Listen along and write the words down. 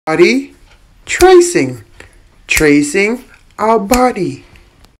Body tracing. Tracing our body.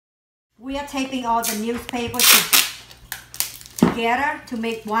 We are taping all the newspapers together to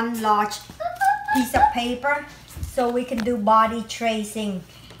make one large piece of paper so we can do body tracing.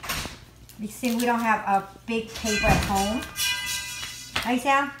 Since we don't have a big paper at home. Right,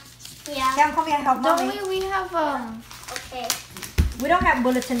 Sam? Yeah. Sam, come here and help Mommy. No, we have, okay. We don't have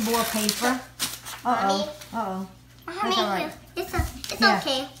bulletin board paper. Mommy? Uh-oh. That's all right. It's Yeah.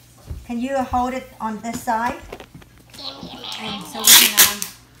 okay. Can you hold it on this side? And so we can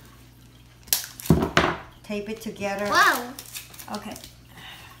tape it together. Wow. Okay.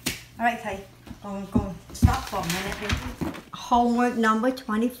 All right, Kay. Go. Stop for a minute. Homework number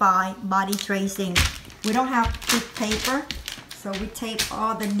 25, body tracing. We don't have big paper, so we tape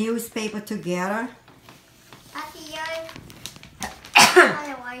all the newspaper together.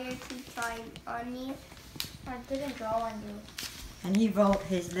 Why your teeth on you? I didn't draw on you. And he wrote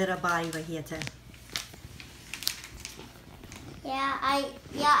his little body right here too. Yeah, I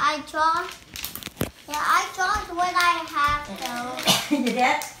draw. Yeah, I draw what I have though. You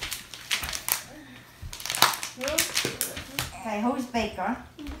did? Okay, who's Baker?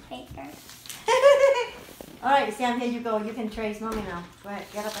 Baker. All right, Sam, here you go. You can trace Mommy now. Go ahead,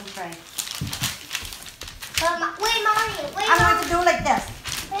 get up and trace. Wait, Mommy. I'm going to do like this.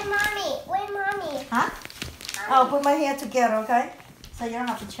 Wait, Mommy. Huh? Oh, put my hair together, okay? So you don't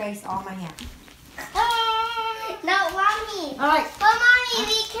have to trace all my hair. No, Mommy. All right. But Mommy,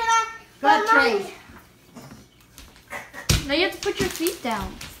 we cannot. Go ahead, trace. Now you have to put your feet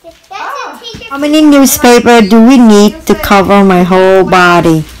down. How many newspaper do we need to cover my whole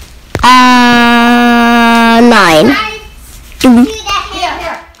body? 9.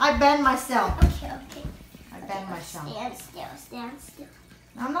 Here. I bend myself. Okay. I bend myself. Stand still.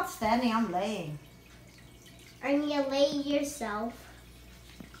 I'm not standing, I'm laying. And you lay yourself.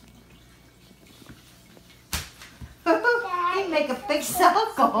 You make a big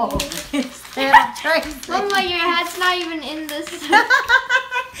circle instead of tracing. Mama, your head's not even in this.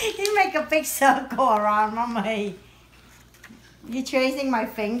 You make a big circle around Mommy. You tracing my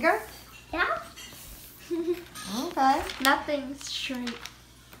finger? Yeah? Okay. Nothing's straight.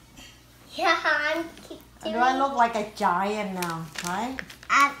 Yeah, I'm Do I look like a giant now, right?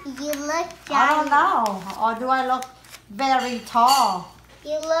 You look giant. I don't know. Or do I look very tall?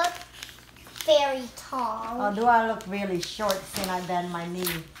 You look very tall. Or do I look really short since I bend my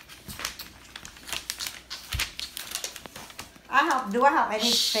knee? Do I have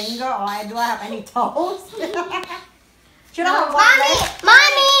any finger or do I have any toes? Should I have one leg?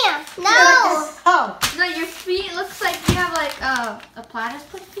 Mommy! No! Oh. No, your feet looks like you have like a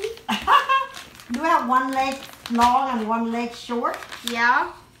platypus feet. Do I have one leg long and one leg short?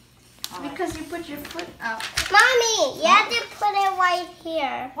 Yeah. All Because you put your foot out. Mommy, you have to put it right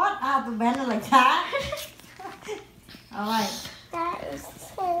here. What? I have to bend it like that? All right. That is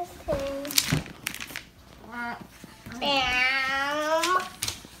interesting. Bam.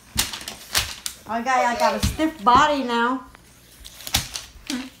 Okay, I got a stiff body now.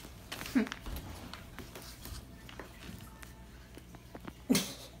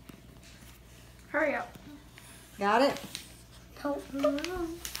 Hurry up. Got it?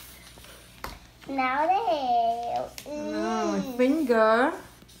 Now the hair. No, my finger.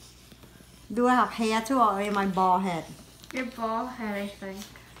 Do I have hair too or am I bald head? Your bald head, I think.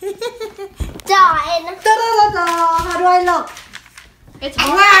 Done. Da-da-da-da! How do I look? It's Wow!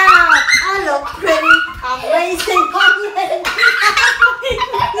 hard. I look pretty amazing.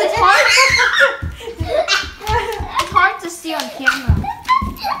 It's hard to see on camera.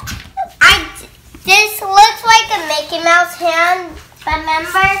 This looks like a Mickey Mouse hand.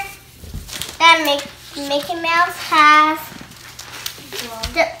 Remember that Mickey Mouse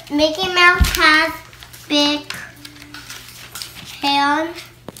has big hand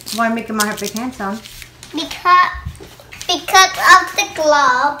Why Mickey Mouse have big hands on? because of the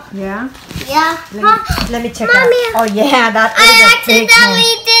glove. Yeah? Yeah. Let me check Mommy, out. Oh yeah, that I is a big hand.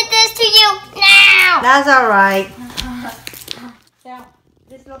 accidentally did this to you now. That's alright. Yeah,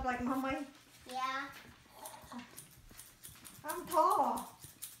 this look like Mommy? Yeah. I'm tall.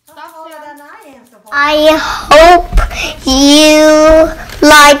 I'm taller than I am supposed to. I hope you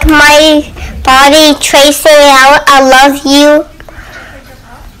like my body tracing out. I love you.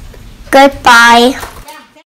 Goodbye.